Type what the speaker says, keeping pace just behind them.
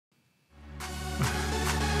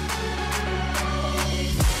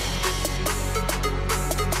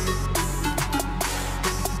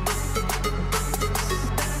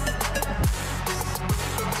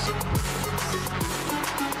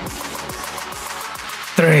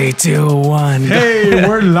3, 2, 1. Hey,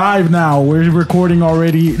 we're live now. We're recording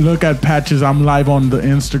already. Look at Patches. I'm live on the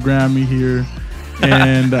Instagram here.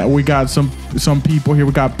 And we got some people here.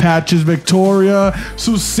 We got Patches, Victoria,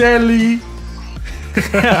 Suseli.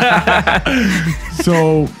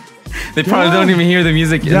 So they probably don't even hear the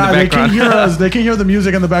music in the background. They can't hear us. They can't hear the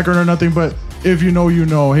music in the background or nothing. But if you know, you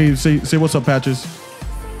know. Hey, say what's up, Patches.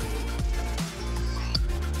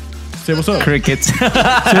 Say what's up. Crickets.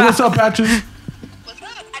 Say what's up, Patches.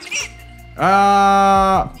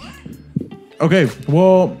 Okay.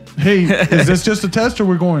 Well, hey, is this just a test or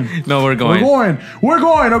we're going? No, we're going. We're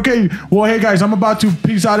going. Okay. Well, hey guys, I'm about to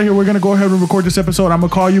peace out of here. We're gonna go ahead and record this episode. I'm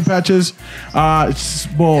gonna call you, Patches.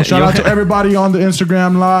 Shout out to everybody on the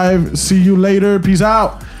Instagram live. See you later. Peace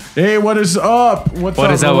out. Hey, what is up? What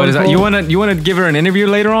is up? You wanna give her an interview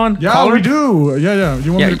later on? Yeah, we do. Yeah.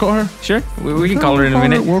 You want me to call her? Sure. We can call her in a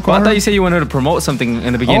minute. I thought you said you wanted to promote something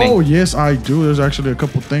in the beginning. Oh, yes, I do. There's actually a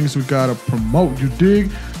couple things we gotta promote. You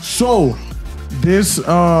dig? So, this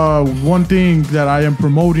one thing that I am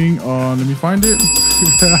promoting. Let me find it.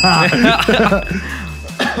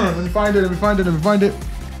 Let me find it.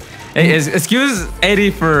 Hey, excuse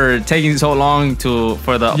Eddie for taking so long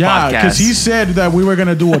for the podcast. Yeah, because he said that we were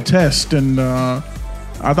gonna do a test, and I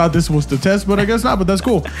thought this was the test, but I guess not. But that's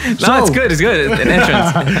cool. No, it's good. It's good. An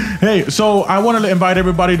entrance. Hey, so I want to invite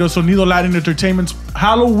everybody to Sonido Latin Entertainment's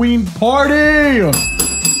Halloween party.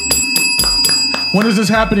 When is this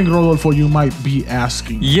happening, Rodolfo? You might be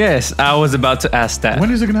asking. Yes, I was about to ask that. When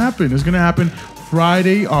is it gonna happen? It's gonna happen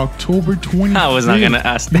Friday, October 20th. I was not going to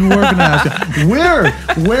ask that. You were going to ask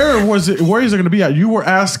that. Where was it? Where is it going to be at? You were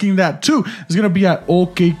asking that too. It's going to be at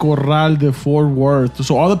OK Corral de Fort Worth.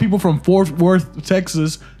 So all the people from Fort Worth,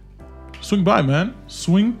 Texas, swing by, man.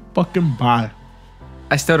 Swing fucking by.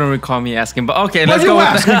 I still don't recall me asking, but okay, let's go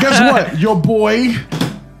with that. Guess what? Your boy,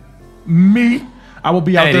 me, I will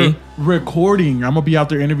be out there recording. I'm going to be out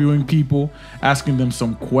there interviewing people, asking them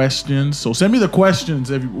some questions. So send me the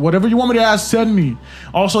questions. Whatever you want me to ask, send me.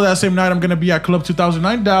 Also, that same night, I'm going to be at Club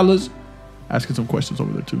 2009 Dallas, asking some questions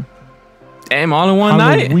over there too. Damn, all in one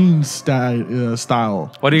night? Halloween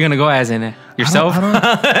style. What are you going to go as in it? Yourself?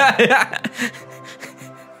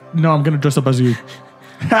 No, I'm going to dress up as you.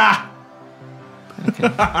 Ha!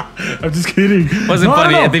 Okay. I'm just kidding. Wasn't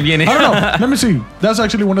funny at the beginning. I don't know. Let me see. That's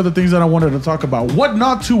actually one of the things that I wanted to talk about. What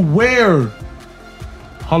not to wear.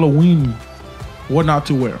 Halloween. What not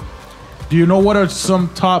to wear. Do you know what are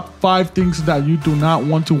some top 5 things that you do not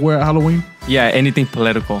want to wear at Halloween? Yeah, anything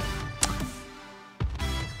political.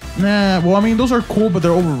 Nah, well, I mean, those are cool, but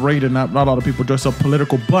they're overrated. Not a lot of people dress up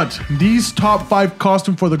political. But these top 5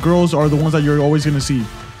 costumes for the girls are the ones that you're always going to see.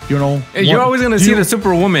 You know? You're always going to see the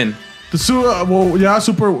Superwoman. Superwoman,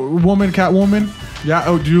 Catwoman. Yeah.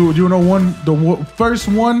 Oh, do you know the first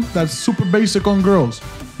one that's super basic on girls?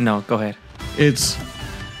 No, go ahead. It's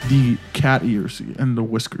the cat ears and the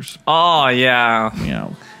whiskers. Oh yeah. Yeah.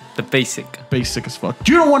 The basic as fuck.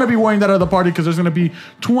 You don't want to be wearing that at the party because there's gonna be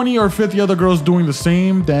 20 or 50 other girls doing the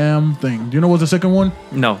same damn thing. Do you know what's the second one?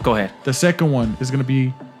 No, go ahead. The second one is gonna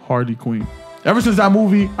be Harley Quinn. Ever since that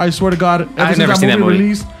movie, I swear to God, I've never seen that movie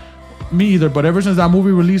released. Me either, but ever since that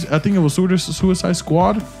movie released, I think it was Suicide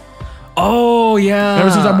Squad. Oh, yeah.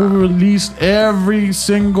 Ever since that movie released, every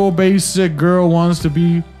single basic girl wants to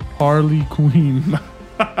be Harley Quinn.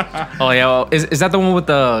 Oh, yeah. Well, is that the one with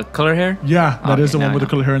the color hair? Yeah, that is the one with the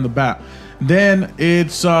color hair in the back. Then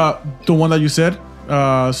it's the one that you said,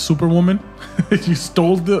 Superwoman.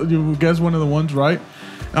 You guessed one of the ones, right?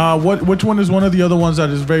 Which one is one of the other ones that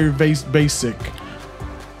is very basic?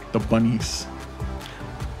 The bunnies.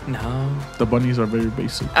 No. The bunnies are very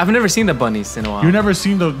basic. I've never seen the bunnies in a while. You've never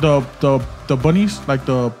seen the bunnies? Like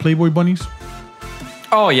the Playboy bunnies?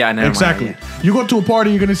 Oh, yeah. Never exactly. Mind, yeah. You go to a party,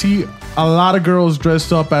 you're going to see a lot of girls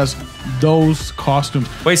dressed up as those costumes.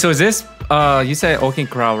 Wait, so is this, you said Oaken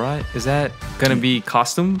Corral, right? Is that going to be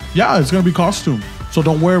costume? Yeah, it's going to be costume. So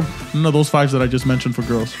don't wear none of those 5s that I just mentioned for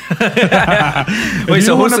girls. Wait,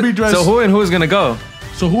 so who and who is going to go?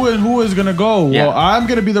 So who is gonna go? Yeah. Well, I'm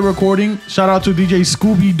gonna be the recording. Shout out to DJ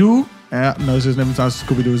Scooby Doo. No, his name is not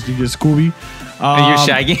Scooby Doo. It's DJ Scooby. And you're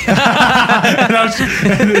Shaggy. and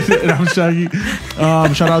I'm Shaggy.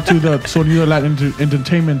 Shout out to the Sonido Latin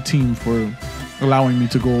Entertainment team for allowing me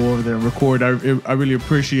to go over there and record. I really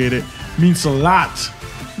appreciate it. Means a lot.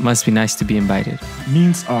 Must be nice to be invited.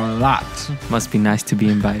 Means a lot. Must be nice to be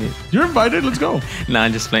invited. You're invited. Let's go. Nah,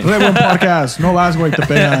 I'm just playing. Let's one podcast. No last week to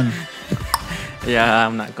ban. Yeah,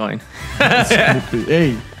 I'm not going.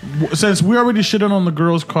 Hey, since we already shitted on the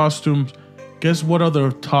girls' costumes, guess what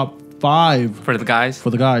other top 5 for the guys? For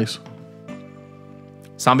the guys.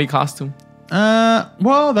 Zombie costume.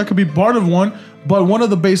 Well, that could be part of one. But one of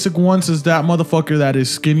the basic ones is that motherfucker that is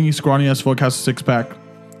skinny, scrawny as fuck, has a six-pack.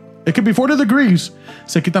 It could be 40 degrees.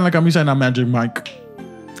 Se quitan la camisa and a Magic Mike.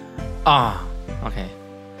 Ah, okay.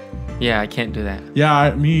 Yeah, I can't do that.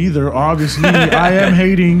 Yeah, me either. Obviously, I am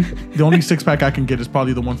hating. The only six-pack I can get is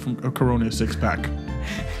probably the one from Corona six-pack.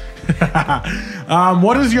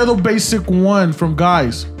 What is the other basic one from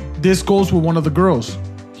guys? This goes with one of the girls.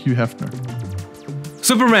 Hugh Hefner.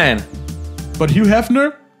 Superman. But Hugh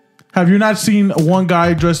Hefner? Have you not seen one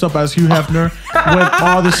guy dressed up as Hugh Hefner with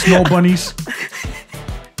all the snow bunnies?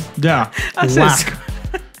 Yeah. Whack.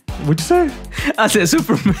 What'd you say? I said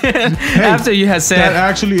Superman. Hey, after you had said that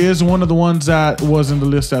actually is one of the ones that was in the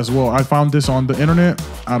list as well. I found this on the internet.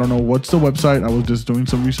 I don't know what's the website. I was just doing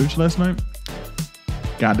some research last night.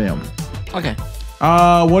 Goddamn. Okay.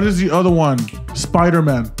 What is the other one?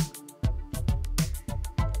 Spider-Man.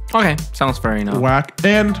 Okay, sounds fair enough. Whack.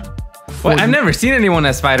 And well, I've never seen anyone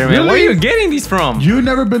as Spider-Man. Really? Where are you getting these from? You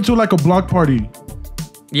never been to like a block party?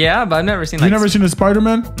 Yeah, but I've never seen. You never seen a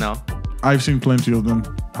Spider-Man? No. I've seen plenty of them.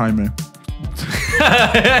 Jaime.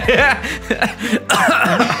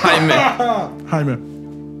 Jaime.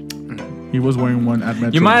 He was wearing one at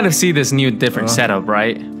Metro. You might have seen this new different setup,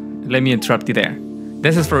 right? Let me interrupt you there.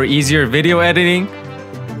 This is for easier video editing.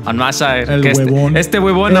 On my side. El huevón. Este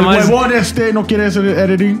huevón El nomás. huevón este no quiere hacer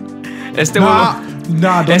editing. Este huevón.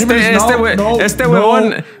 Nah, don't even este huevón. Este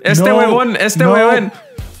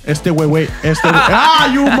huevón. Ah,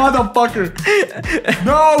 you motherfucker.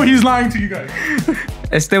 No, he's lying to you guys.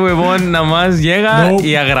 Este huevón nada más llega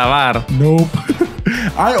y a grabar. Nope.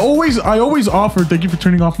 I always offer, thank you for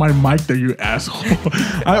turning off my mic there, you asshole.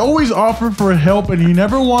 I always offer for help and he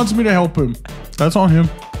never wants me to help him. That's on him.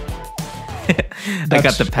 I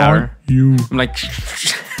got the power. You. I'm like, you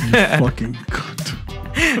fucking cunt.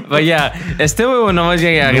 But yeah, este huevón nada más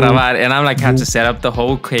llega a grabar and I'm like, have to set up the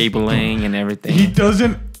whole cabling and everything. He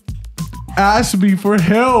doesn't ask me for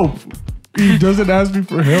help. He doesn't ask me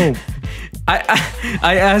for help.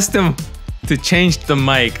 I asked him to change the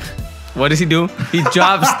mic. What does he do? He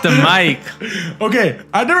drops the mic. Okay,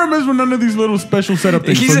 I never mess with none of these little special setup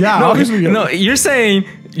things. So yeah, no, you're saying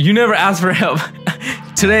you never asked for help.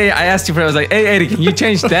 Today I asked you for help. I was like, hey Eddie, can you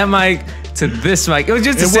change that mic to this mic? It was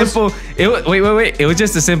just simple. Wait. It was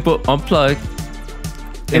just a simple unplug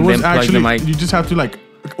and then plug the mic. You just have to like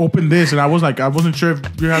open this, and I wasn't sure if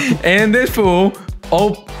you have to. And this fool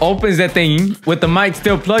opens that thing with the mic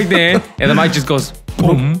still plugged in, and the mic just goes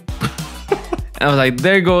boom. And I was like,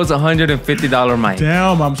 there goes $150 mic.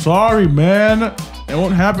 Damn, I'm sorry, man. It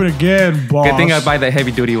won't happen again, boss. Good thing I buy the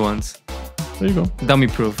heavy duty ones. There you go. Dummy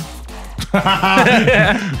proof.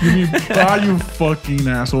 You fucking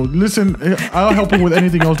asshole. Listen, I'll help you with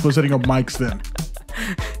anything else but setting up mics then.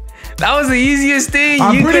 That was the easiest thing.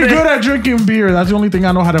 I'm pretty good at drinking beer. That's the only thing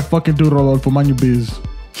I know how to fucking do, Rodolfo. Mind your biz.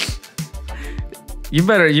 You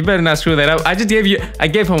better not screw that up. I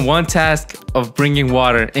gave him one task of bringing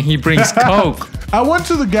water and he brings Coke. I went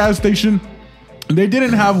to the gas station. They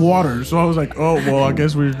didn't have water. So I was like, oh, well, I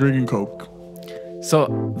guess we're drinking Coke.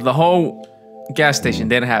 So the whole gas station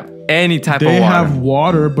didn't have any type of water. They have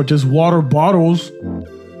water, but just water bottles.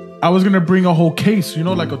 I was going to bring a whole case,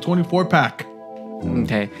 like a 24 pack.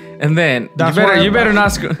 Okay. And then you better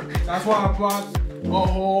not screw. That's why I bought a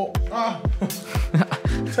whole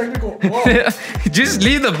technical. Just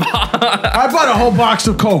leave the box. I bought a whole box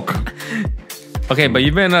of Coke. Okay, but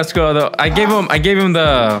you better not screw though. I gave him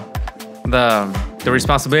the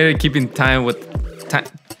responsibility of keeping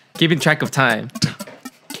track of time.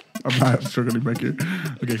 I'm not struggling back here.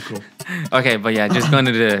 Okay, cool. Okay, but yeah, just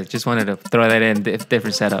wanted to throw that in,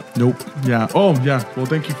 different setup. Nope. Yeah. Oh, yeah. Well,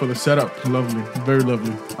 thank you for the setup. Lovely. Very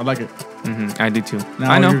lovely. I like it. I do too.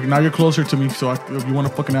 Now I know. Now you're closer to me, so if you want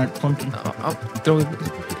to fucking act funky. I'll throw it.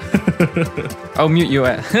 I'll mute you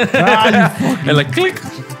at. You fucking. And like click.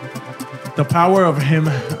 The power of him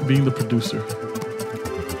being the producer.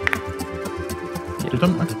 Yeah.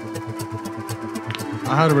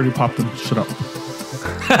 I had already popped them. Shut up.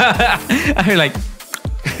 I'm like.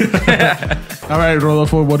 All right,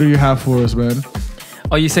 Rodolfo, what do you have for us, man?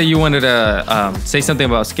 Oh, you said you wanted to say something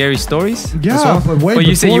about scary stories? Yeah, but wait. But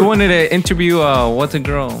you said you wanted to interview what's a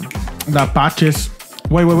girl? La Paches.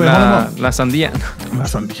 Wait. La Sandía. La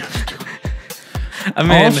Sandía. I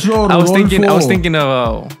mean, also, I was thinking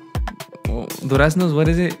of duraznos. What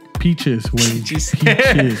is it? Peaches, way. Peaches.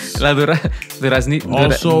 La durazni.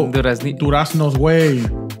 Also, duraznos, way.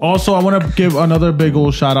 Also, I want to give another big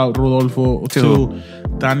old shout out, Rodolfo, to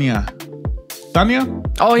Tanya. Tanya?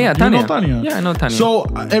 Oh, yeah, Tanya. You know Tanya? Yeah, I know Tanya. So,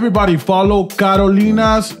 everybody follow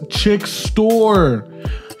Carolina's Chick Store.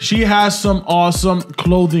 she has some awesome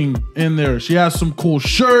clothing in there. She has some cool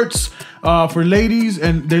shirts for ladies,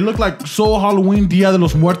 and they look like so Halloween Dia de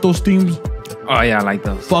los Muertos themes. Oh yeah, I like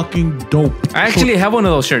those. Fucking dope. I actually have one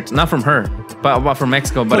of those shirts, not from her, but from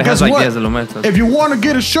Mexico. But it has like Dia de los Muertos. If you want to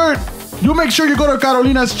get a shirt, you make sure you go to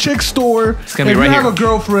Carolina's Chick Store. It's gonna be right here. If you have a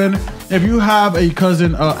girlfriend, if you have a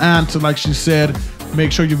cousin, aunt, like she said,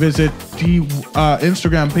 make sure you visit the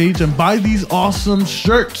Instagram page and buy these awesome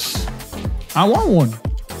shirts. I want one.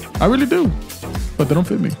 I really do. But they don't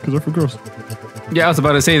fit me because they're for girls. Yeah, I was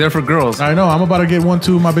about to say they're for girls. I know. I'm about to get one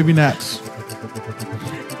too, my baby Nats.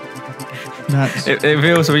 Nats. If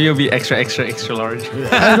it was for you, it'd be extra, extra, extra large.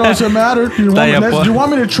 It doesn't matter. Do you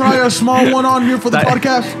want me to try a small one on here for the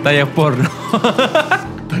podcast? Talla porno.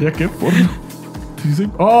 ¿Talla qué porno? Did you say?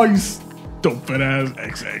 Oh, you stupid ass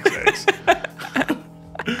XXX.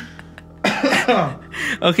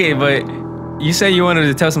 Okay, but you say you wanted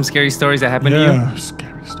to tell some scary stories that happened to you? Yeah,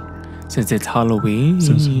 scary story. Since it's Halloween.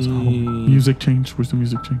 Music change. Where's the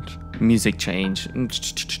music change? Music change.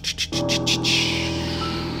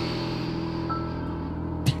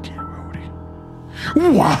 DJ Rody.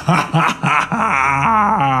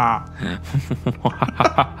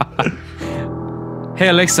 Hey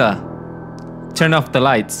Alexa, turn off the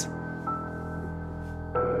lights.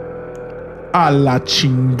 A la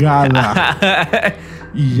chingada.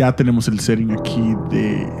 Y ya tenemos el setting aquí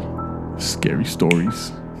de scary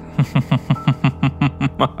stories.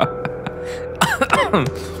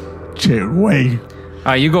 Che, güey.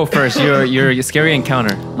 You go first. Your scary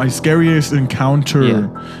encounter. My scariest encounter. Yeah.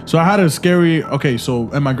 So I had a scary. Okay, so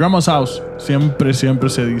at my grandma's house, siempre se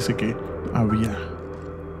dice que había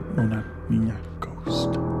una niña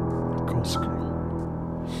ghost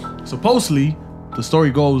girl. Supposedly, the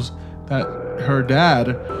story goes that her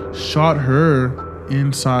dad shot her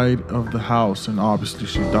inside of the house, and obviously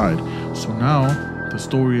she died. So now the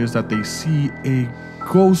story is that they see a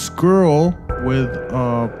ghost girl with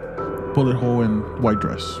a bullet hole and white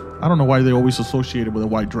dress. I don't know why they always associate it with a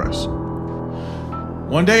white dress.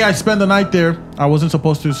 One day I spent the night there. I wasn't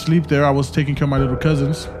supposed to sleep there. I was taking care of my little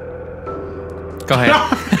cousins. Go ahead.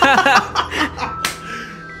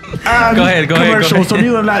 Go ahead. Commercial,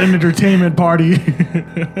 Sonido Latin Entertainment Party.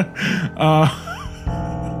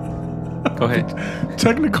 Go ahead.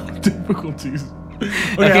 Technical difficulties.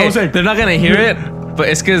 Okay, I was saying, they're not gonna hear it, but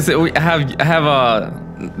it's because I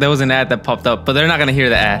have there was an ad that popped up, but they're not gonna hear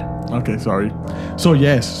the ad. Okay, sorry. So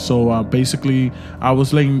yes, basically I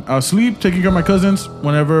was laying asleep, taking care of my cousins.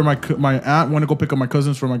 Whenever my aunt went to go pick up my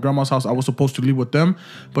cousins from my grandma's house, I was supposed to leave with them,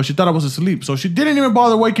 but she thought I was asleep, so she didn't even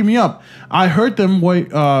bother waking me up. I heard them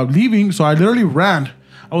leaving, so I literally ran.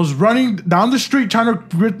 I was running down the street trying to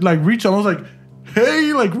reach them. I was like,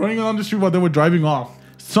 hey, like running down the street while they were driving off.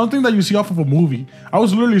 Something that you see off of a movie. I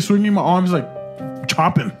was literally swinging my arms like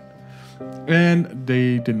chopping, and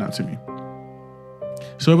they did not see me.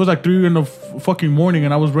 So it was like 3 in the fucking morning,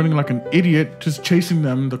 and I was running like an idiot, just chasing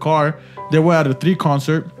them in the car. They were at a 3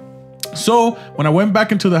 concert. So when I went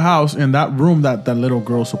back into the house, in that room that little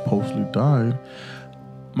girl supposedly died,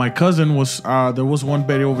 my cousin was, there was one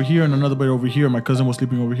bed over here and another bed over here. My cousin was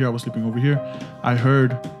sleeping over here. I was sleeping over here. I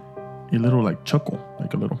heard a little like chuckle,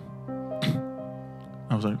 like a little.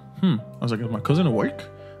 I was like, I was like, is my cousin awake?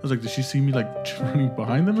 I was like, did she see me like running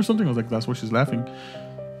behind them or something? I was like, that's why she's laughing.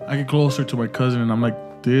 I get closer to my cousin and I'm like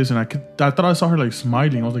this, and I thought I saw her like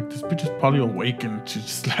smiling. I was like, this bitch is probably awake and she's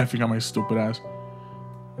just laughing at my stupid ass.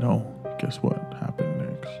 No, guess what happened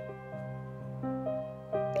next?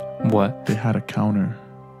 What? They had a counter,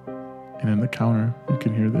 and in the counter you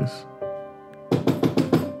can hear this.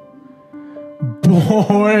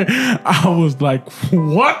 Boy, I was like,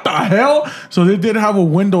 what the hell? So they did have a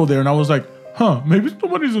window there, and I was like, maybe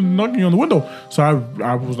somebody's knocking on the window. So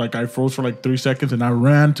I was like, I froze for like 3 seconds, and I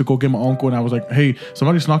ran to go get my uncle, and I was like, hey,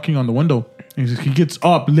 somebody's knocking on the window. And he gets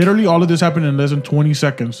up. Literally, all of this happened in less than 20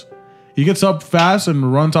 seconds. He gets up fast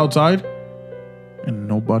and runs outside, and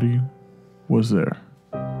nobody was there.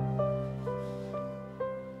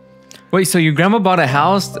 Wait, so your grandma bought a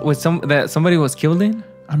house with that somebody was killed in?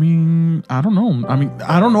 I mean, I don't know.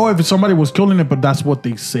 I don't know if somebody was killing it, but that's what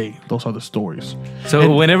they say. Those are the stories.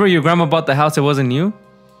 So whenever your grandma bought the house, it wasn't you?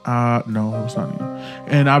 No, it was not you.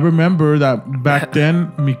 And I remember that back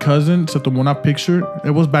then, my cousin se tomó una picture.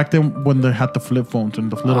 It was back then when they had the flip phones and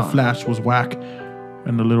the little flash was whack.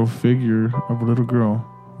 And the little figure of a little girl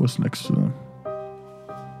was next to them.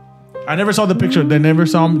 I never saw the picture. They never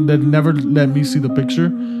let me see the picture.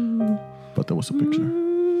 But there was a picture.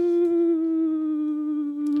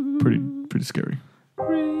 Pretty scary.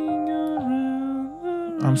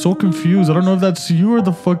 I'm so confused. I don't know if that's you or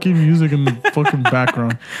the fucking music in the fucking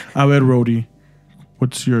background. A ver, Rody.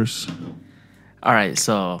 What's yours? All right,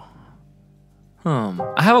 so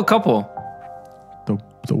I have a couple.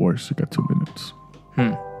 The worst. You got 2 minutes.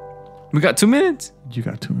 We got 2 minutes? You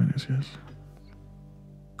got 2 minutes, yes.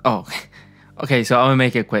 Oh, okay, so I'm gonna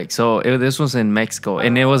make it quick. So this was in Mexico,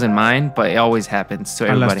 and it wasn't mine, but it always happens to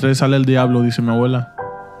A las everybody. 3 sale el diablo, dice mi abuela.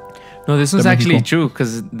 No, this one's De actually Mexico. true,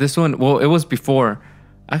 because this one, well, it was before.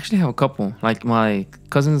 I actually have a couple. Like my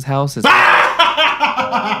cousin's house is.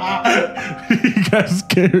 You got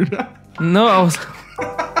scared. No, I was.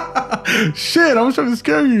 Shit, I was trying to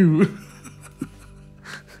scare you.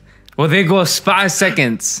 Well, there goes 5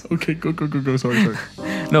 seconds. Okay, go. Sorry.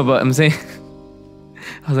 No, but I'm saying.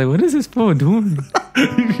 I was like, what is this fool doing?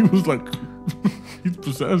 He was like, he's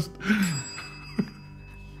possessed.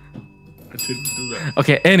 I didn't do that.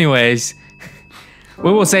 Okay, anyways.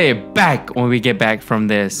 We will say it back when we get back from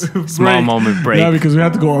this small Break. moment break. Yeah, because we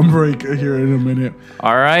have to go on break here in a minute.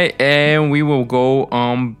 All right, and we will go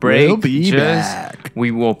on break. We'll be back. We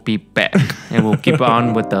will be back, and we'll keep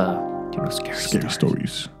on with the scary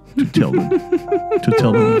Stories to tell them.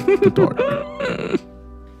 The dark.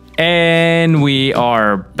 And we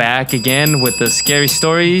are back again with the scary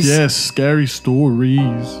stories. Yes, scary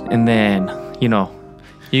stories. And then,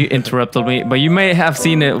 you interrupted me, but you may have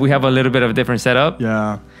seen it. We have a little bit of a different setup.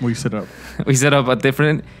 Yeah, we set up. We set up a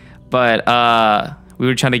different, but we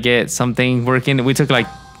were trying to get something working. We took like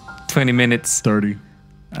 20 minutes. 30.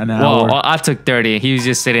 An hour. Well, I took 30. He was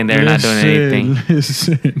just sitting there not doing anything.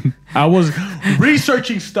 Listen. I was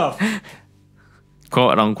researching stuff.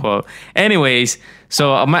 Quote unquote. Anyways,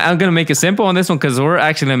 so I'm going to make it simple on this one because we're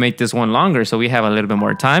actually going to make this one longer so we have a little bit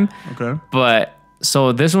more time. Okay. But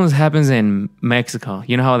so this one happens in Mexico.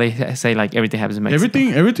 You know how they say like everything happens in Mexico?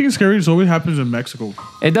 Everything scary always happens in Mexico.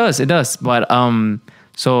 It does. But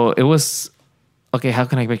so it was, okay, how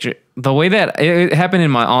can I picture it? The way that it happened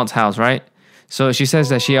in my aunt's house, right? So she says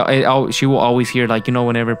that she will always hear like,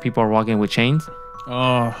 whenever people are walking with chains.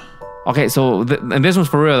 Oh. Okay, so and this one's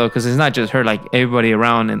for real though, because it's not just her. Like everybody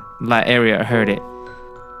around in that area heard it.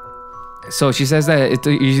 So she says that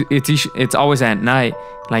it's always at night.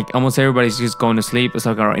 Like almost everybody's just going to sleep. It's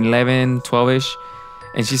like around 11, 12ish,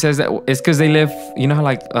 and she says that it's because they live. You know how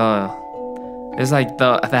like it's like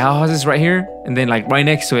the house is right here, and then like right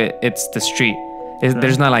next to it, it's the street.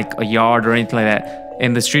 There's not like a yard or anything like that,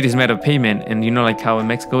 and the street is made of pavement. And like how in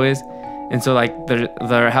Mexico is. And so like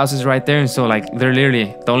their house is right there, and so like they're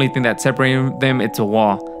literally the only thing that's separating them, it's a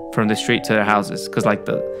wall from the street to their houses, because like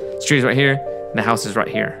the street is right here and the house is right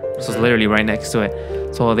here, so it's literally right next to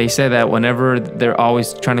it. So they say that whenever they're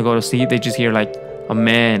always trying to go to sleep, they just hear like a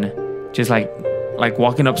man just like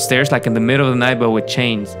walking upstairs like in the middle of the night, but with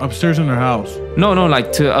chains. Upstairs in their house. No,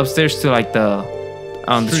 like to upstairs to like the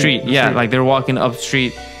street. Yeah, like they're walking up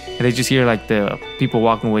street, and they just hear like the people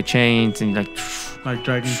walking with chains and like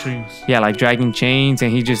dragging chains. Yeah, like dragging chains,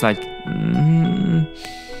 and he just like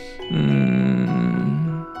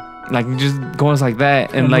just goes like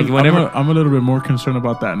that, and like whenever I'm a little bit more concerned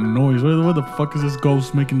about that noise. Where the fuck is this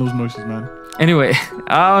ghost making those noises, man? Anyway,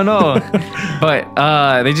 I don't know,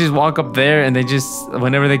 but they just walk up there, and they just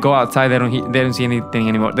whenever they go outside, they don't see anything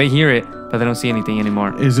anymore. They hear it, but they don't see anything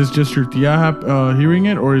anymore. Is this just your tia hearing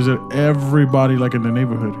it, or is it everybody like in the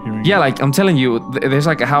neighborhood hearing it? Yeah, like I'm telling you, there's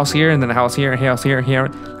like a house here, and then a house here, here.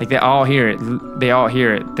 Like they all hear it. They all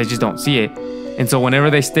hear it. They just don't see it. And so whenever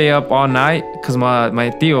they stay up all night, because my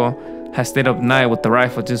tío has stayed up night with the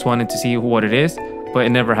rifle, just wanting to see what it is, but it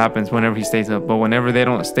never happens whenever he stays up. But whenever they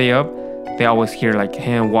don't stay up, they always hear like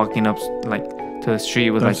him walking up like to the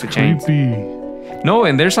street with That's like the chains. Creepy. No,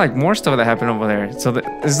 and there's like more stuff that happened over there. So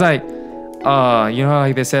it's like,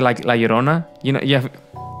 like they say like La Llorona. Yeah.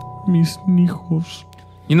 Mis hijos.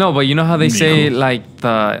 But you know how they say like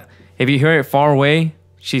if you hear it far away,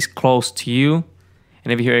 she's close to you.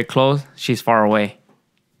 And if you hear it close, she's far away.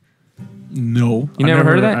 No. You never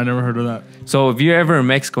heard of that? I never heard of that. So if you're ever in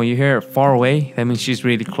Mexico and you hear it far away, that means she's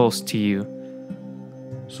really close to you.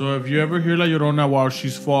 So if you ever hear La Llorona while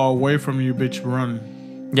she's far away from you, bitch,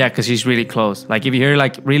 run. Yeah, because she's really close. Like if you hear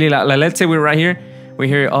like really loud, like let's say we're right here, we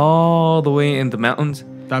hear it all the way in the mountains.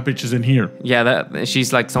 That bitch is in here. Yeah,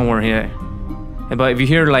 she's like somewhere here. But if you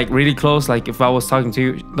hear like really close, like if I was talking to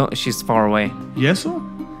you, no, she's far away. Yes, sir?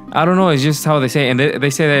 I don't know. It's just how they say it. And they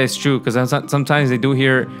say that it's true because sometimes they do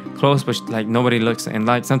hear close, but like nobody looks. And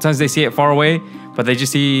like sometimes they see it far away, but they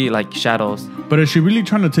just see like shadows. But is she really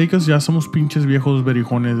trying to take us? Ya somos pinches viejos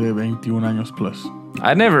berijones de 21 años plus.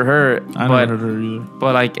 I never heard. I never heard her either.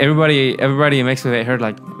 But like everybody in Mexico, they heard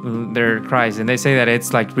like their cries, and they say that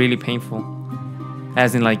it's like really painful.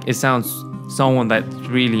 As in like it sounds someone that's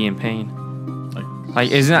really in pain.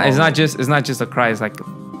 Like it's not just a cry. It's like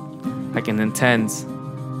an intense.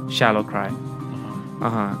 shallow cry.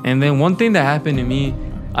 And then one thing that happened to me,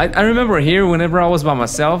 I remember here whenever I was by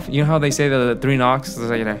myself. You know how they say the 3 knocks? It's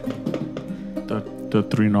like that. The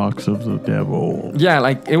 3 knocks of the devil. Yeah,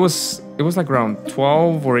 like it was like around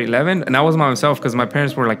 12 or 11, and I was by myself because my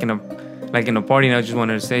parents were like in a party, and I just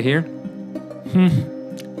wanted to stay here.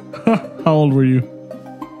 How old were you?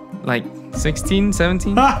 Like 16,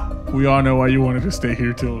 17. We all know why you wanted to stay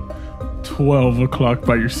here till 12 o'clock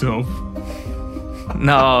by yourself.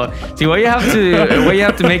 No, see why you have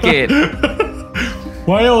to make it.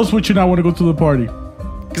 Why else would you not want to go to the party?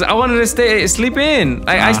 Because I wanted to sleep in.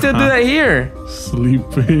 Like I still do that here.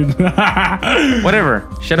 Sleep in. Whatever.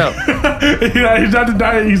 Shut up. Yeah, he's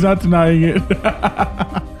not denying it.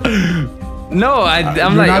 No, I'm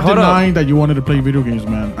You're like, not hold denying up. that you wanted to play video games,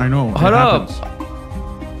 man. I know. Hold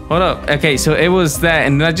up. Okay, so it was that,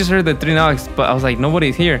 and I just heard the 3 knocks, but I was like,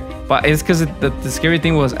 nobody's here. But it's because the scary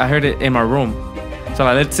thing was I heard it in my room. So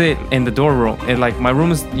like, let's say in the door room, and like my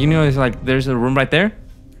room is, it's like there's a room right there.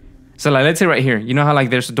 So like, let's say right here, you know how like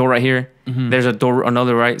there's a door right here, there's a door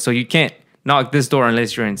another right, so you can't knock this door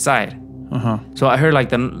unless you're inside. So I heard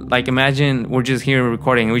like imagine we're just here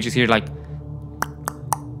recording and we just hear like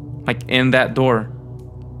in that door,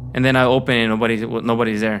 and then I open it and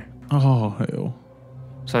nobody's there. Oh hell.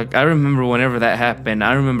 So like, I remember whenever that happened,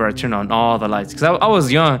 I remember I turned on all the lights because I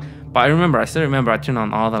was young, but I still remember I turned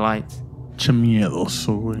on all the lights.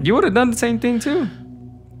 You would have done the same thing too.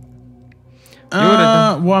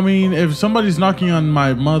 Well, I mean, if somebody's knocking on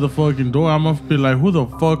my motherfucking door, I'm gonna be like, "Who the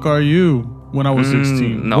fuck are you?" When I was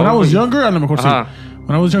 16. No, when I was younger, when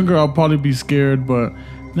I was younger, I'll probably be scared. But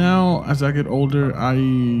now, as I get older, I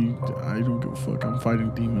don't give a fuck. I'm fighting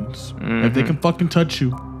demons. If they can fucking touch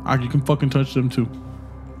you, you can fucking touch them too.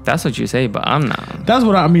 That's what you say, but I'm not. That's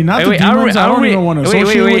what I mean. Not the demons. I don't even want to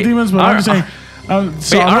associate with demons, but I'm just saying. I'm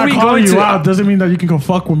not calling you out. Doesn't mean that you can go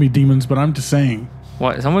fuck with me, demons. But I'm just saying.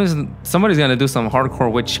 What? Somebody's gonna do some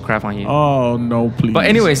hardcore witchcraft on you. Oh no, please. But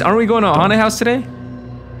anyways, aren't we going to a haunted house today?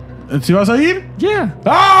 ¿Sí vas a ir? Yeah.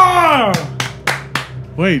 Ah!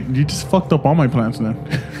 Wait, you just fucked up all my plans then.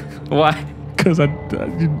 Why? Because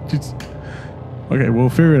you just. Okay, we'll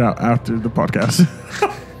figure it out after the podcast.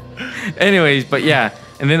 Anyways, but yeah,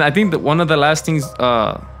 and then I think that one of the last things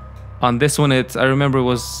on this one, I remember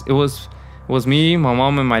it was me, my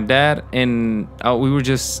mom, and my dad, and we were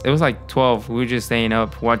just, it was like 12. We were just staying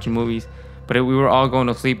up watching movies, but we were all going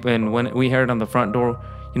to sleep. And when we heard on the front door,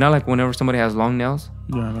 like whenever somebody has long nails,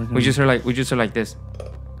 we just heard like this,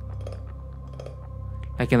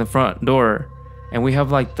 like in the front door, and we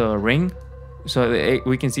have like the ring, so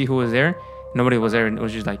we can see who was there. Nobody was there, and it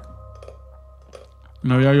was just like.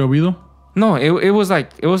 ¿No había llovido? No, it was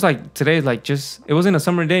like today, like just, it wasn't a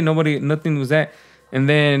summer day. Nothing was that. And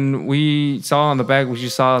then we saw on the back, we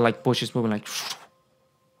just saw like bushes moving, like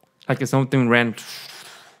if something ran.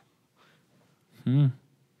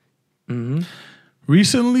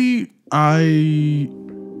 Recently,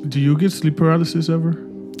 do you get sleep paralysis ever?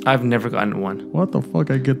 I've never gotten one. What the fuck?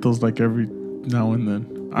 I get those like every now and then.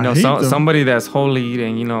 Somebody that's holy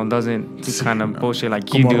and doesn't do kind of bullshit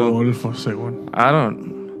like you do. I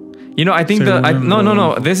don't. I think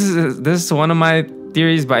no. This is one of my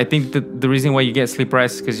theories, but I think the reason why you get sleep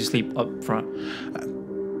paralysis is because you sleep up front.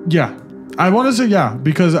 Yeah, I want to say yeah,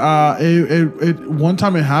 because it one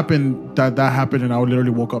time it happened that happened, and I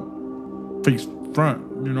literally woke up face front.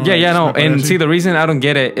 And see, the reason I don't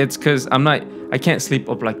get it's because I can't sleep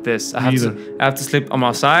up like this. I have to sleep on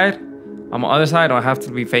my side, on my other side, or I have to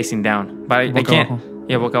be facing down. But I can't. Abajo.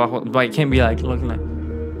 Yeah, boca abajo. But I can't be like looking like.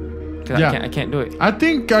 I can't do it. I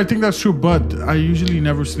think that's true, but I usually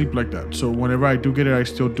never sleep like that. So whenever I do get it, I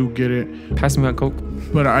still do get it. Pass me a Coke.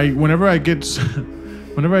 But whenever I get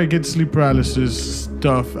sleep paralysis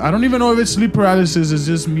stuff, I don't even know if it's sleep paralysis. It's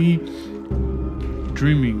just me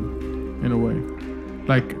dreaming in a way.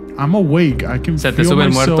 Like I'm awake. I can feel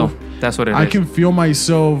myself. That's what it is. I can feel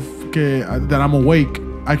myself that I'm awake.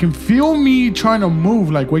 I can feel me trying to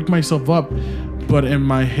move, like wake myself up, but in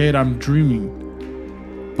my head I'm dreaming.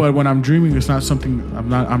 But when I'm dreaming, it's not something. I'm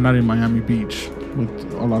not in Miami Beach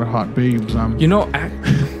with a lot of hot babes. I'm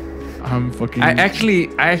fucking. I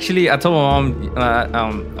told my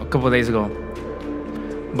mom a couple of days ago,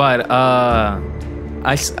 but I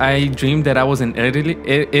dreamed that I was in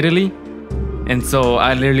Italy, and so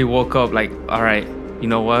I literally woke up like, all right, you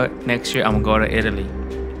know what? Next year I'm gonna go to Italy.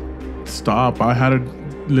 Stop! I had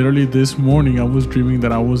literally this morning I was dreaming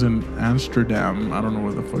that I was in Amsterdam. I don't know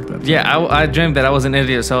where the fuck that's. Yeah, I dreamed that I was in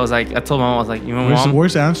Italy, so I told my mom, I was like, you know, Mom,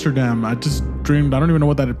 where's Amsterdam? I just dreamed. I don't even know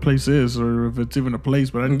what that place is or if it's even a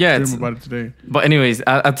place, but I dreamed about it today. But anyways,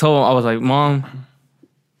 I told her, I was like, Mom,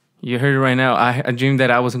 You heard it right now. I dreamed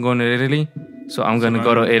that I wasn't going to Italy, so I'm gonna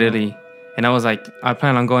go to Italy. And I was like, I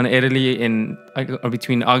plan on going to Italy in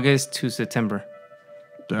between August to September.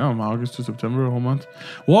 Damn, August to September, a whole month.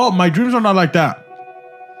 Well, my dreams are not like that.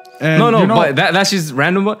 And No, but that's just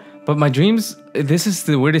random. But my dreams, this is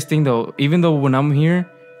the weirdest thing though. Even though when I'm here,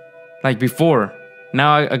 like before,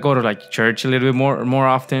 now I go to like church a little bit more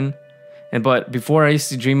often. But before I used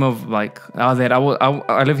to dream of like that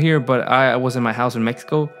I live here, but I was in my house in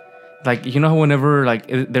Mexico. Like, you know how whenever like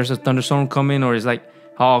there's a thunderstorm coming or it's like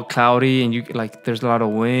all cloudy and you like there's a lot of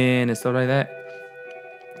wind and stuff like that.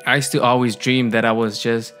 I used to always dream that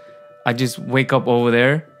I just wake up over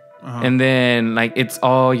there and then like it's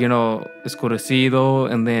all, you know,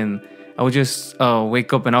 escurecido, and then I would just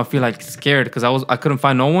wake up and I'll feel like scared because I couldn't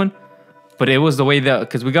find no one. But it was the way that,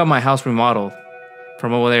 because we got my house remodeled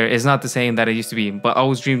from over there. It's not the same that it used to be, but I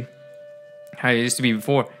always dream how it used to be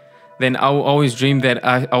before. Then I will always dream that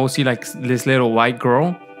I will see like this little white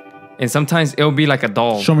girl, and sometimes it'll be like a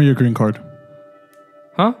doll. Show me your green card.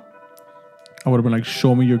 Huh? I would have been like,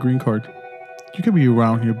 show me your green card. You can be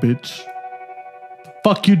around here, bitch.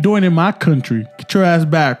 Fuck you doing in my country? Get your ass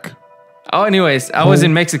back. Oh, anyways, I was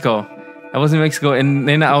in Mexico. And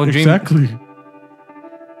then I'll dream. Exactly.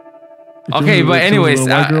 Okay, but anyways,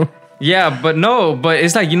 yeah, but no, but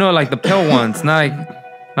it's like, you know, like the pale ones, not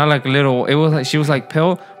like little. It was like she was like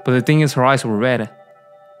pale, but the thing is, her eyes were red.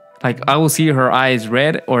 Like I will see her eyes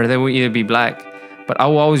red, or they will either be black. But I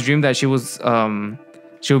will always dream that she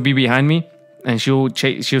would be behind me, and she'll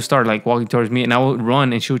start like walking towards me, and I will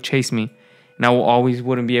run, and she would chase me, and I will always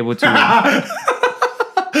wouldn't be able to.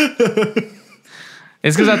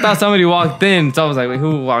 It's because I thought somebody walked in, so I was like, wait,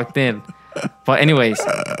 who walked in? But anyways,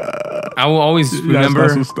 I will always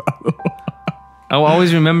remember. I will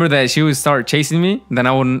always remember that she would start chasing me. Then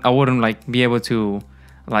I wouldn't like be able to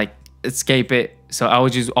like escape it. So I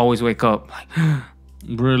would just always wake up.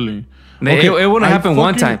 Really? Okay, it wouldn't happen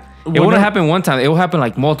one time. It wouldn't happen one time. It would happen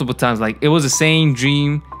like multiple times. Like it was the same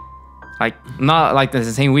dream. Like not like the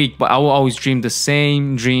same week, but I will always dream the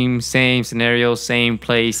same dream, same scenario, same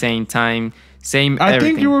place, same time. Same. I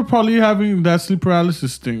everything. think you were probably having that sleep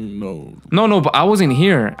paralysis thing. No, but I wasn't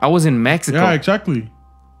here. I was in Mexico. Yeah, exactly.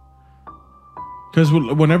 Because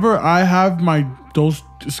whenever I have those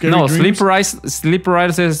scary dreams. Sleep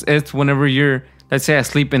paralysis is whenever let's say I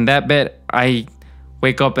sleep in that bed, I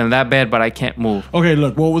wake up in that bed, but I can't move. Okay,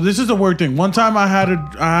 look. Well, this is a weird thing. One time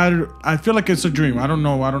I feel like it's a dream. I don't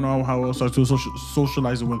know how else I to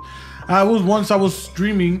socialize it with. I was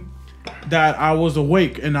dreaming that I was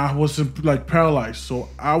awake and I was like paralyzed. So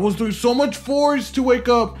I was doing so much force to wake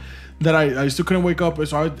up that I still couldn't wake up.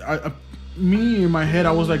 So me in my head,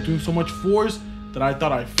 I was like doing so much force that I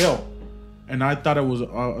thought I fell, and I thought it was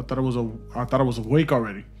awake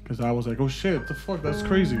already, because I was like, oh shit, the fuck, that's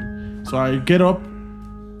crazy. So I get up,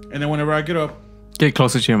 and then whenever I get up, get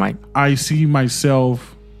closer to your mic. I see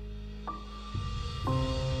myself.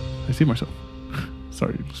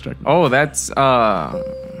 Sorry, distracted. Oh, that's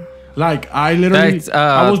like I literally,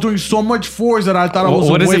 I was doing so much force that I thought I was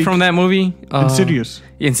awake. What is it from that movie? Insidious.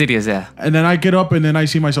 Insidious, yeah. And then I get up and then I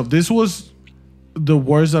see myself. This was the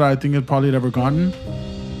worst that I think it probably had ever gotten.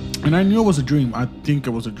 And I knew it was a dream. I think it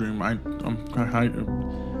was a dream. It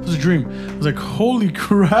was a dream. I was like, holy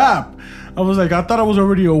crap. I was like, I thought I was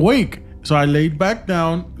already awake. So I laid back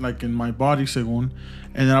down, like in my body, según.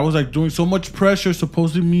 And then I was like doing so much pressure,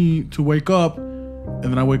 supposing me to wake up. And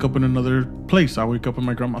then I wake up in another place. I wake up in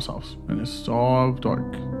my grandma's house, and it's all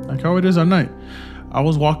dark, like how it is at night. I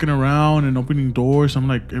was walking around and opening doors. I'm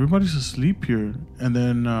like, everybody's asleep here. And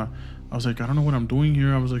then I was like, I don't know what I'm doing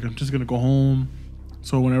here. I was like, I'm just gonna go home.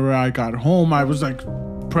 So whenever I got home, I was like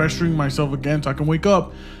pressuring myself again so I can wake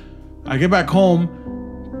up. I get back home,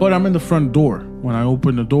 but I'm in the front door. When I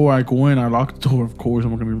open the door, I go in. I lock the door. Of course,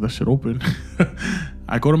 I'm not gonna leave that shit open.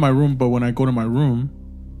 I go to my room, but when I go to my room,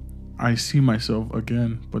 I see myself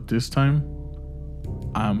again, but this time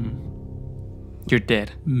you're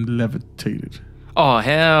dead. Levitated. Oh,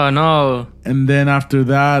 hell no. And then after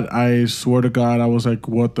that, I swear to God, I was like,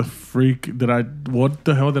 what the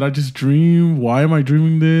hell did I just dream? Why am I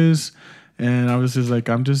dreaming this? And I was just like,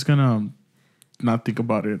 I'm just gonna not think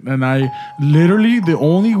about it. And I literally, the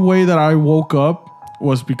only way that I woke up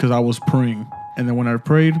was because I was praying. And then when I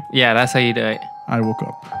prayed, yeah, that's how you do it. I woke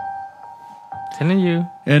up. Telling you.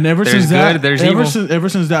 And ever since that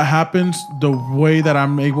happens, the way that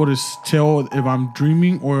I'm able to tell if I'm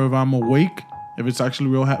dreaming or if I'm awake, if it's actually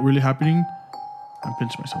really happening, I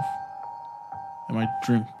pinch myself in my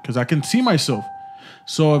dream because I can see myself.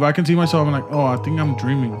 So if I can see myself, I'm like, oh, I think I'm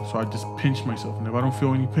dreaming. So I just pinch myself, and if I don't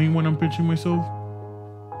feel any pain when I'm pinching myself,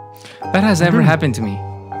 that has never happened to me.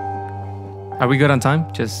 Are we good on time?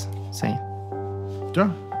 Just saying.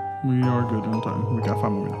 Yeah, we are good on time. We got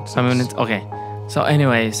 5 more minutes. 5 minutes. Okay. So,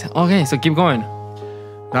 anyways, okay. So keep going.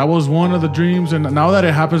 That was one of the dreams, and now that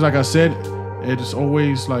it happens, like I said, it is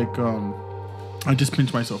always like I just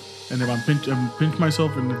pinch myself, and if I pinch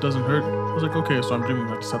myself and it doesn't hurt, I was like, okay, so I'm dreaming.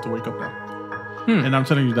 I just have to wake up now. And I'm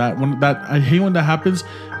telling you that I hate when that happens,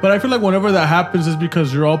 but I feel like whenever that happens is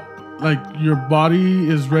because you're all like your body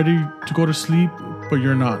is ready to go to sleep, but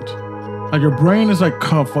you're not. Like your brain is like,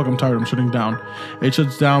 oh fuck, I'm tired, I'm shutting down. It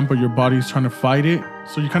shuts down, but your body's trying to fight it,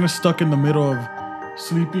 so you're kind of stuck in the middle of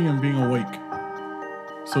sleeping and being awake.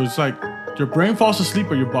 So it's like your brain falls asleep,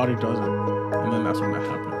 but your body doesn't, and then that's when that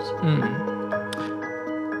happens.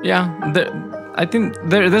 Yeah, I think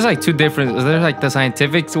there's like two different. There's like the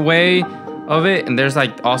scientific way of it, and there's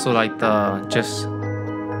like also like the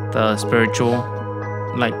spiritual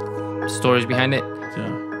like stories behind it.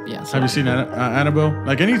 Yeah. So Have you seen Annabelle?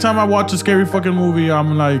 Like anytime I watch a scary fucking movie,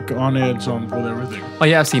 I'm like on edge with everything. Oh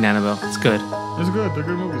yeah, I've seen Annabelle. It's good. It's good. They're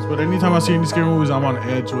good movies. But anytime I see any scary movies, I'm on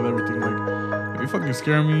edge with everything. Like if you fucking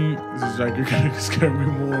scare me, it's like you're gonna scare me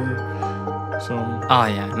more. So. Oh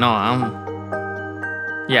yeah, no, I'm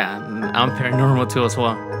paranormal too as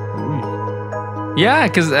well. Ooh. Yeah,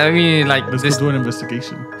 because I mean, like let's go do an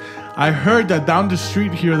investigation. I heard that down the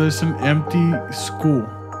street here, there's an empty school.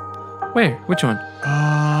 Where? Which one?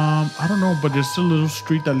 I don't know, but there's a little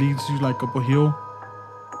street that leads you like up a hill,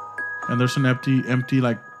 and there's an empty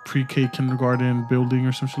like pre-K kindergarten building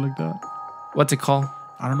or something like that. What's it called?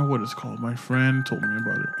 I don't know what it's called. My friend told me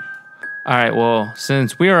about it. All right. Well,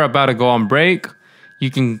 since we are about to go on break,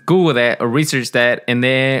 you can Google that or research that, and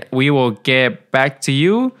then we will get back to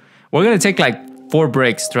you. We're gonna take like 4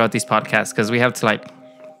 breaks throughout these podcasts because we have to like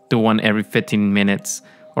do one every 15 minutes,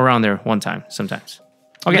 around there one time sometimes.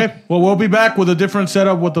 Okay. Well, we'll be back with a different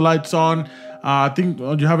setup with the lights on. I think.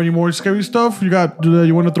 Do you have any more scary stuff? You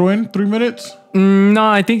want to throw in 3 minutes? No,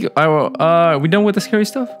 I think we done with the scary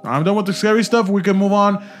stuff. I'm done with the scary stuff. We can move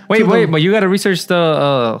on. Wait, but you gotta research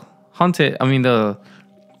the haunted. I mean the.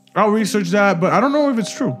 I'll research that, but I don't know if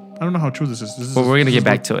it's true. I don't know how true this is. But we're gonna get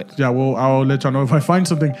back to it. Yeah, well, I'll let y'all know if I find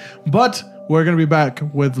something. But we're gonna be back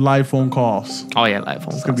with live phone calls. Oh yeah, live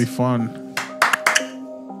phone calls. It's gonna be fun.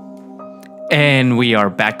 And we are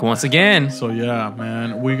back once again. So yeah,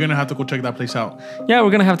 man, we're gonna have to go check that place out. Yeah,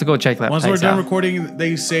 we're gonna have to go check that Once place we're done out. recording,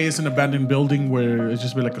 they say it's an abandoned building where it's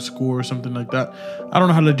just been like a school or something like that. I don't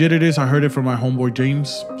know how legit it is. I heard it from my homeboy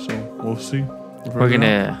James, so we'll see. We're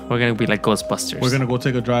gonna be like Ghostbusters. We're gonna go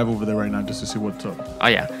take a drive over there right now just to see what's up. Oh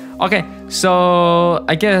yeah. Okay. So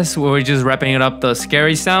I guess we're just wrapping it up. The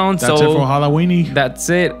scary sound. That's it for Halloweeny. That's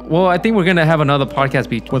it. Well, I think we're gonna have another podcast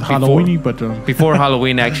with Halloweeny, but before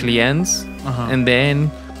Halloween actually ends, and then.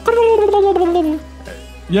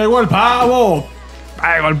 Llegó el pavo.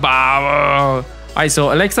 Llegó el pavo. Alright,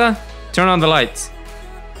 so Alexa, turn on the lights.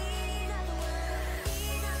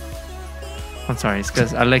 I'm sorry, it's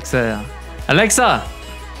because Alexa,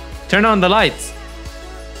 turn on the lights.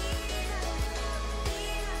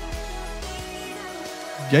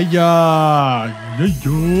 Yeah.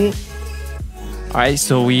 All right,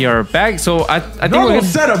 so we are back. So I think normal we're gonna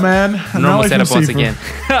setup, man. Normal setup once again.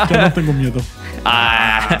 No tengo miedo.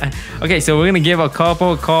 Okay, so we're gonna give a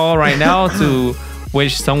couple call right now to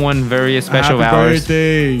wish someone very special of Happy ours.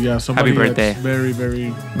 birthday. Yeah, somebody Happy birthday. that's very,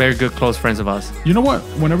 very... Very good close friends of ours. You know what?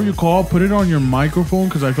 Whenever you call, put it on your microphone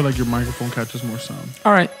because I feel like your microphone catches more sound.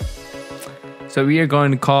 All right. So we are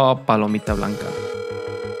going to call Palomita Blanca.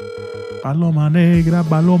 Paloma negra,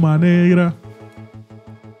 paloma negra.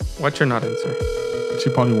 Watch her not answer. She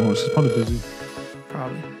probably won't. She's probably busy.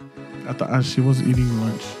 Probably. I thought she was eating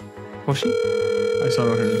lunch. Was she? I saw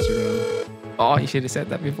it on her Instagram. Oh, you should have said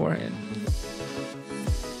that beforehand.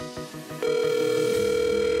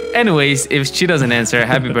 Anyways, if she doesn't answer,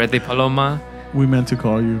 happy birthday, Paloma. We meant to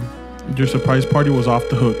call you. Your surprise party was off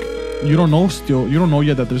the hook. You don't know still. You don't know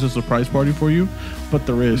yet that there's a surprise party for you, but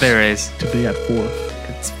there is. There is. Today at 4.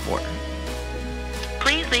 It's 4.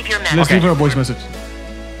 Please leave your message. Let's leave her a voice message.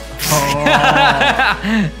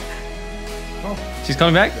 She's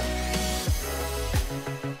coming back.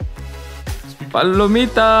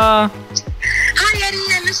 Palomita. Hi,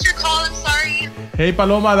 Eddie. I missed your call. I'm sorry. Hey,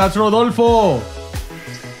 Paloma, that's Rodolfo.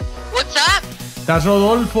 What's up? That's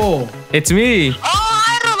Rodolfo. It's me. Oh,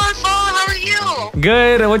 hi, Rodolfo. How are you?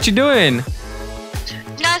 Good. What you doing?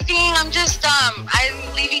 Nothing. I'm just, I'm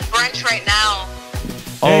leaving brunch right now.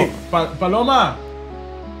 Hey, Paloma.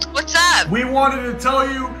 What's up? We wanted to tell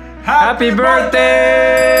you Happy birthday!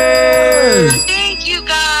 Thank you,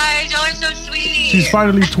 guys. Y'all are so sweet. She's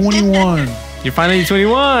finally 21. You're finally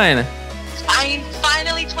 21. I'm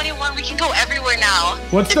finally 21. We can go everywhere now.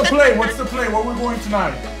 What's the play? What's the play? Where we going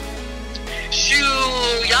tonight? Shoo,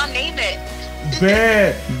 y'all name it.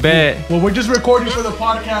 Bet. Well, we're just recording for the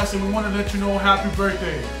podcast, and we want to let you know happy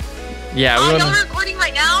birthday. Yeah, Oh, y'all are recording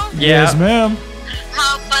right now? Yeah. Yes, ma'am.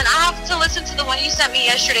 How fun. I have to listen to the one you sent me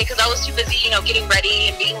yesterday because I was too busy, getting ready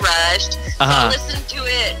and being rushed. So I'll listen to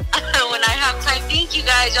it when I have time. Thank you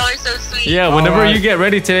guys. Y'all are so sweet. Yeah, whenever you get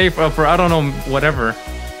ready today for I don't know, whatever.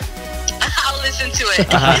 I'll listen to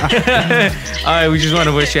it. All right, we just want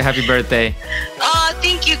to wish you a happy birthday. Oh,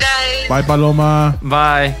 thank you guys. Bye, Paloma.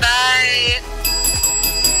 Bye. Bye.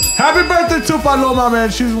 Happy birthday to Paloma,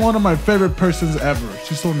 man. She's one of my favorite persons ever.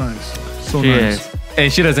 She's so nice. So nice. Is.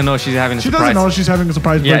 And she doesn't know she's having a surprise. She doesn't know she's having a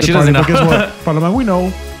surprise birthday she party. doesn't But know. guess what, Paloma? We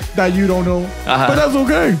know that you don't know. But that's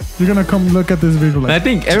okay. You're going to come look at this video. I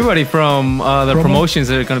think everybody from the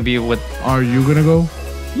promotions are going to be with... Are you going to go?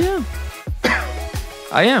 Yeah.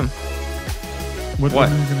 I am. What?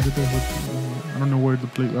 When are you going to get there? I don't know where the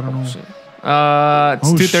place... I don't know. It's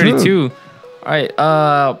 2:32. All right.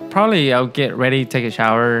 Probably I'll get ready, take a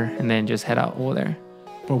shower, and then just head out over there.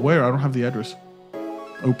 But where? I don't have the address.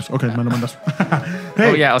 Oops. Okay.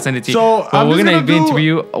 Hey, oh yeah, I'll send it to you. So we're gonna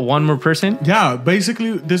interview one more person. Yeah.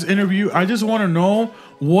 Basically, this interview, I just want to know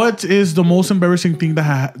what is the most embarrassing thing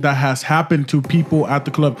that has happened to people at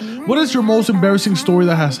the club. What is your most embarrassing story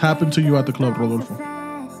that has happened to you at the club, Rodolfo?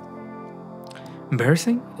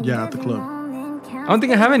 Embarrassing? Yeah, at the club. I don't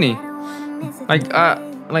think I have any. Like I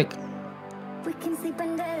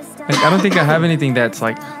don't think I have anything that's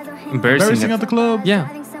like embarrassing at the club. Yeah.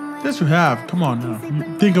 Yes, you have. Come on now. You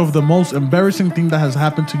think of the most embarrassing thing that has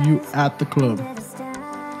happened to you at the club.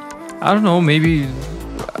 I don't know. Maybe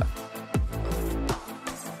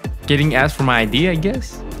getting asked for my ID, I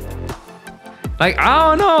guess. Like, I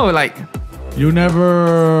don't know. Like, you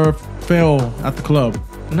never fell at the club.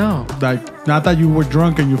 No. Like, not that you were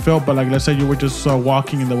drunk and you fell, but like, let's say you were just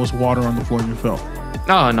walking and there was water on the floor and you fell.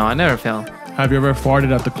 Oh, no, I never fell. Have you ever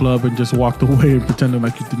farted at the club and just walked away and pretended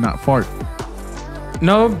like you did not fart?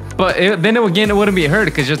 No, but then again, it wouldn't be heard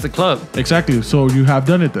because it's just a club. Exactly. So you have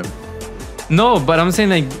done it then. No, but I'm saying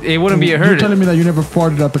like it wouldn't be heard. You're telling me that you never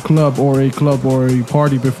farted at the club or a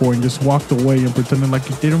party before and just walked away and pretended like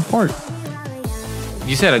you didn't fart.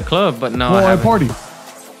 You said a club, but no. Well, a party.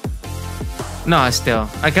 No, still.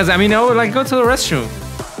 Because I would like go to the restroom.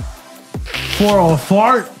 For a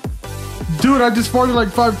fart? Dude, I just farted like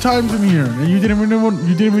 5 times in here and you didn't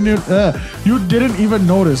even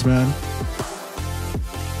notice, man.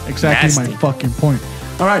 Exactly. Nasty. My fucking point.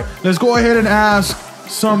 All right, let's go ahead and ask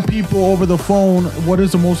some people over the phone what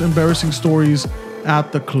is the most embarrassing stories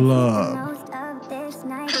at the club.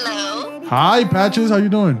 Hello. Hi, Patches. How you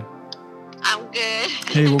doing? I'm good.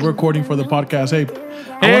 Hey, we're recording for the podcast. Hey.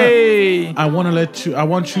 I want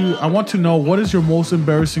to know what is your most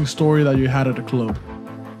embarrassing story that you had at the club.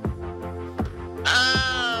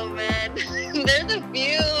 Oh man, there's a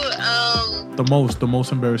few. The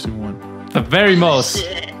most embarrassing one. The very most.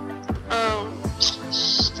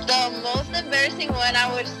 The most embarrassing one, I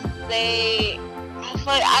would say,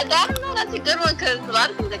 I don't know, that's a good one because a lot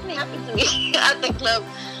of things that can happen to me at the club.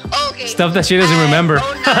 Oh, okay. Stuff that she doesn't remember.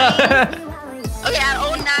 At 09,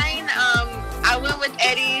 I went with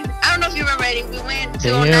Eddie. I don't know if you remember Eddie. We went to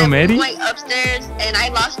 09, Eddie? we went upstairs, and I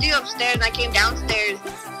lost you upstairs, and I came downstairs.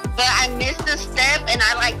 But I missed a step, and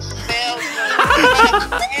I fell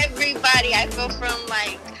from everybody. I fell from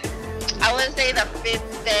I would say the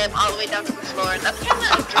 5th step all the way down to the floor. That's kind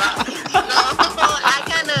of a drop. So I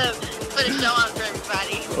kind of put a show on for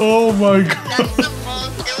everybody. Oh my god. That's the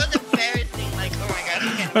most. It was embarrassing. Oh my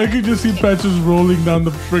god. I could just see Patches rolling down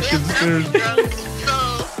the freaking stairs.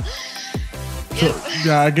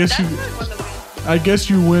 Yeah, I guess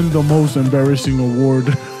you win the most embarrassing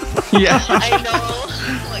award. Yeah. I know. Oh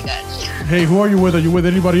my gosh. Hey, who are you with? Are you with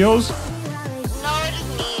anybody else? No, just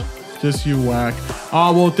me. Just you, whack.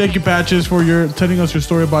 Well, thank you, Patches, for telling us your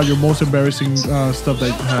story about your most embarrassing stuff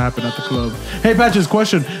that happened at the club. Hey, Patches,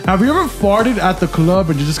 question. Have you ever farted at the club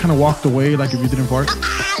and you just kind of walked away like if you didn't fart? Yep.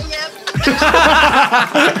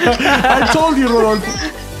 I told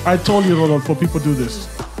you, Rodolfo. People do this.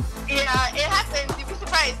 Yeah, it happens. You'd be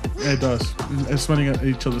surprised. It does. It's smelling at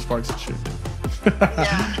each other's farts and shit.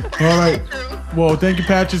 Yeah. All right. Well, thank you,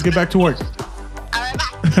 Patches. Get back to work. All right,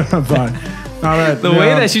 bye. Bye. All right. The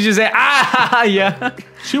way that she just said, yeah.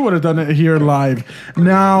 She would have done it here live.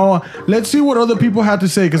 Now, let's see what other people had to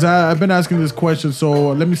say because I've been asking this question.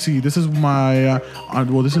 So let me see. This is my,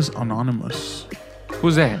 this is Anonymous.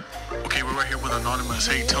 Who's that? Okay, we're right here with Anonymous.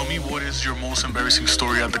 Hey, tell me what is your most embarrassing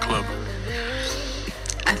story at the club?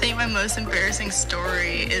 I think my most embarrassing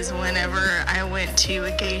story is whenever I went to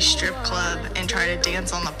a gay strip club and tried to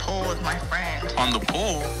dance on the pole with my friend. On the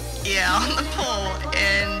pole? Yeah, on the pole.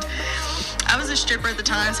 And I was a stripper at the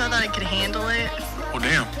time, so I thought I could handle it. Oh,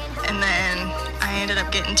 damn. And then I ended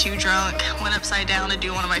up getting too drunk, went upside down to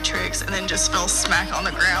do one of my tricks, and then just fell smack on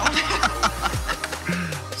the ground.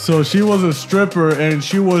 So she was a stripper and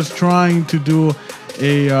she was trying to do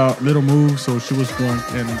a little move. So she was going,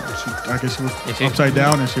 and I guess she was upside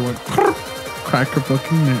down, and she went crack her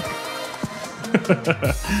fucking neck.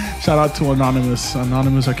 Shout out to Anonymous.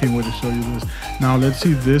 Anonymous, I can't wait to show you this. Now let's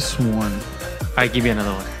see this one. I give you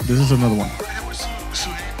another one. This is another one.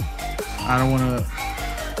 I don't want to.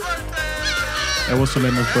 It was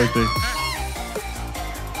Selena's birthday.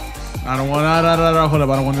 I don't want to. Hold up.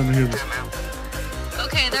 I don't want them to hear this.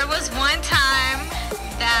 Okay, there was one time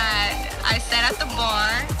that I sat at the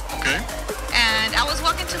bar. Okay. And I was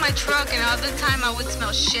walking to my truck, and all the time I would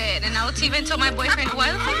smell shit. And I would even tell my boyfriend,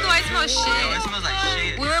 why the fuck do I smell shit? It smells like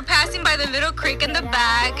shit. We were passing by the little creek in the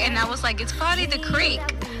back, and I was like, it's probably the creek.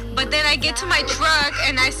 But then I get to my truck,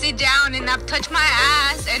 and I sit down, and I've touched my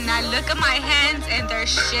ass, and I look at my hands, and there's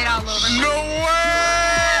shit all over me. No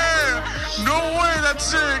way! No way, that's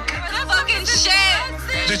sick. Fucking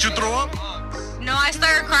shit. Did you throw up? No, I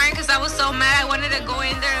started crying because I was so mad. I wanted to go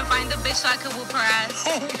in there and find the bitch so I could whoop her ass.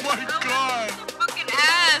 Oh my god. Fucking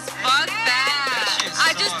ass. Fuck that.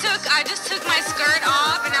 I just took my skirt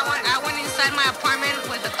off and I went inside my apartment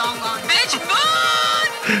with the thong on. Bitch, food!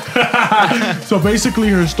 So basically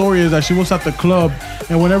her story is that she was at the club,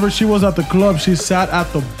 and whenever she was at the club, she sat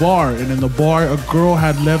at the bar, and in the bar a girl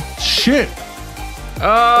had left shit in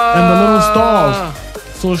the little stalls.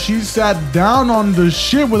 So she sat down on the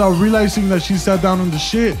shit without realizing that she sat down on the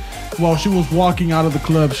shit. While she was walking out of the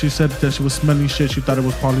club, she said that she was smelling shit. She thought it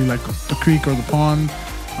was probably like the creek or the pond,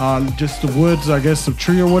 just the woods, I guess, a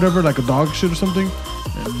tree or whatever, like a dog shit or something.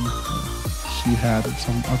 And she had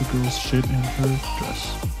some other girl's shit in her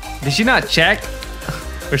dress. Did she not check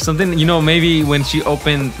or something? You know, maybe when she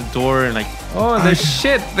opened the door and like, oh, there's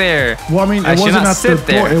shit there. Well, I mean, it should wasn't not at the sit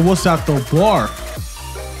door. there. It was at the bar.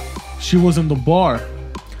 She was in the bar.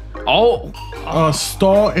 Oh, A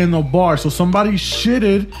stall in the bar. So somebody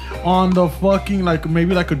shitted on the fucking, like,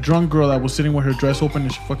 maybe like a drunk girl that was sitting with her dress open,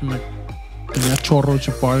 and she fucking like tenía chorro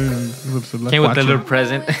chupar and with the, came with the little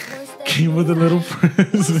present. Came with a little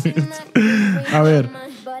present. A ver.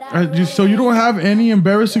 So you don't have any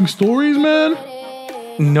embarrassing stories, man?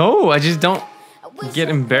 No, I just don't get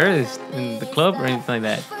embarrassed in the club or anything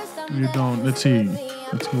like that. You don't. Let's see.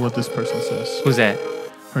 Let's see what this person says. Who's that?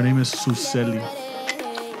 Her name is Suseli.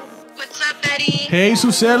 What's up, Betty? Hey,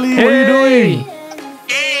 Suseli. What are you doing?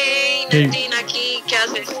 Hey, Hey. Nadine aquí. ¿Qué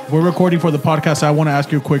haces? We're recording for the podcast. I want to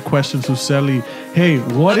ask you a quick question, Suseli. Hey,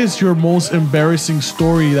 what is your most embarrassing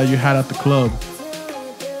story that you had at the club?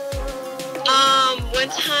 One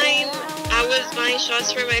time I was buying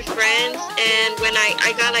shots for my friends, and when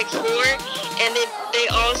I got like 4, and they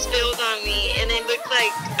all spilled on me, and it looked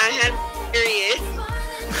like I had period.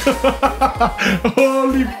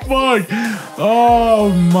 Holy fuck.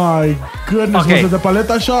 Oh my goodness. Okay. Was it the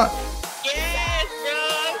paleta shot? Yes,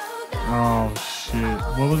 bro. Oh shit.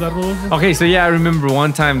 What was that, Rodolfo? Okay, so yeah, I remember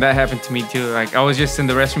one time that happened to me too. Like I was just in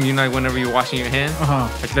the restroom, you know, like whenever you're washing your hands,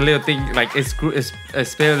 like the little thing, like it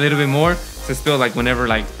spilled a little bit more. So it spilled like whenever,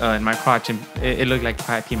 like in my crotch, and it looked like if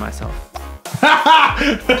I pee myself.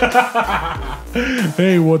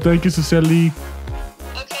 Hey, well, thank you, Suseli.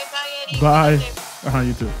 Okay, bye, Eddie. Bye.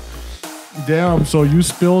 You too. Damn, so you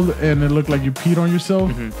spilled and it looked like you peed on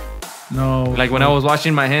yourself? No. Like when I was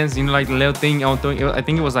washing my hands, you know, like the little thing, I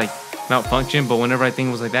think it was like malfunction, but whenever I think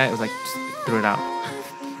it was like that, it was like just threw it out.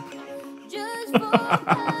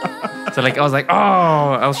 So like I was like, oh,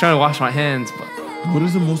 I was trying to wash my hands, but What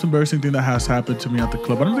is the most embarrassing thing that has happened to me at the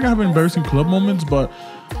club? I don't think I have embarrassing club moments, but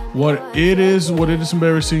what it is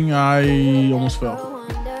embarrassing, I almost fell.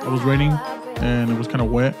 It was raining and it was kind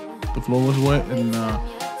of wet. The floor was wet, and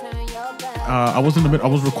I was in the mid. I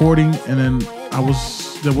was recording, and then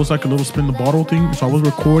there was like a little spin the bottle thing. So I was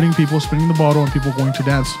recording people spinning the bottle and people going to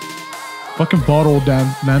dance. Fucking bottle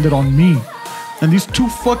landed on me. And these two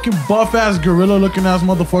fucking buff ass gorilla looking ass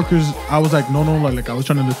motherfuckers, I was like, no, like I was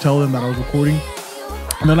trying to tell them that I was recording.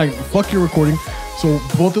 And they're like, fuck your recording. So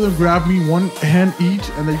both of them grabbed me, one hand each,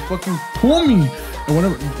 and they fucking pull me. And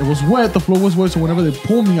whenever it was wet, the floor was wet, so whenever they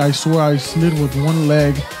pull me, I swear I slid with one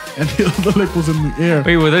leg and the other leg was in the air.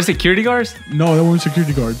 wait, were there security guards? No, they weren't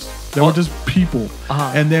security guards. They were just people.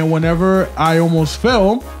 Uh-huh. And then whenever I almost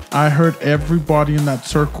fell, I heard everybody in that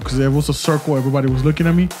circle, because there was a circle, everybody was looking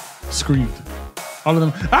at me, screamed. All of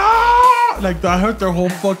them, ah! Like I heard their whole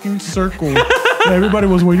fucking circle Everybody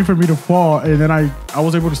was waiting for me to fall, and then I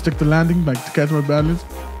was able to stick the landing, like to catch my balance.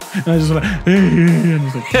 And I just went like, hey, and I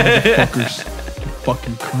was like, motherfuckers, you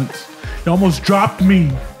fucking cunts. You almost dropped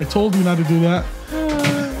me. I told you not to do that.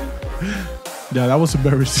 Yeah, that was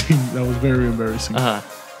embarrassing. That was very embarrassing. I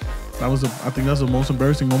think that's the most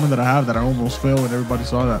embarrassing moment that I have, that I almost fell and everybody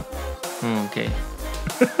saw that. Okay.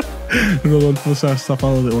 Rodolfo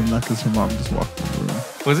estafado de onda because your mom just walked in the room.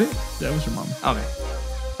 Was it? Yeah, it was your mom. Okay.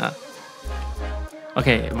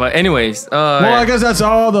 Okay, but anyways, well, I guess that's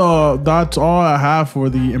all I have for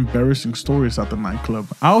the embarrassing stories at the nightclub.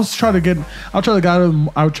 I'll try to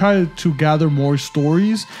gather more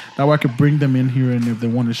stories. That way I could bring them in here, and if they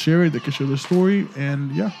want to share it, they can share their story.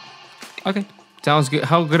 And yeah. Okay, sounds good.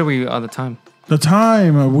 How good are we on the time? The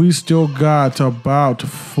time, we still got about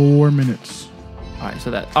 4 minutes. All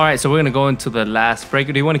right, so we're gonna go into the last break.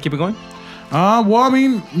 Do you want to keep it going? Well, I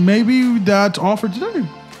mean, maybe that's all for today.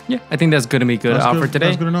 Yeah, I think that's gonna be good for today.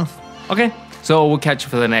 That's good enough. Okay, so we'll catch you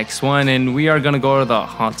for the next one, and we are gonna go to the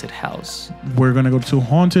haunted house. We're gonna go to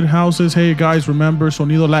haunted houses. Hey guys, remember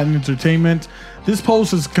Sonido Latin Entertainment. This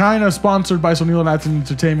post is kind of sponsored by Sonido Latin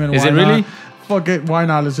Entertainment. Is it really? Fuck it, why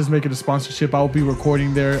not? Let's just make it a sponsorship. I'll be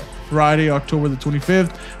recording there Friday, October the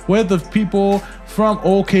 25th, with the people from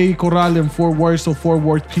OK Corral in Fort Worth. So Fort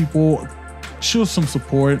Worth people, show some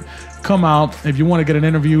support. Come out. If you want to get an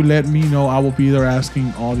interview, let me know. I will be there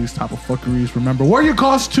asking all these type of fuckeries. Remember, wear your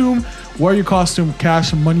costume.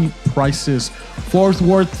 Cash money prices. Fort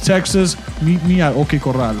Worth, Texas. Meet me at OK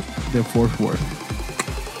Corral de Fort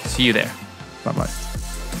Worth. See you there. Bye-bye.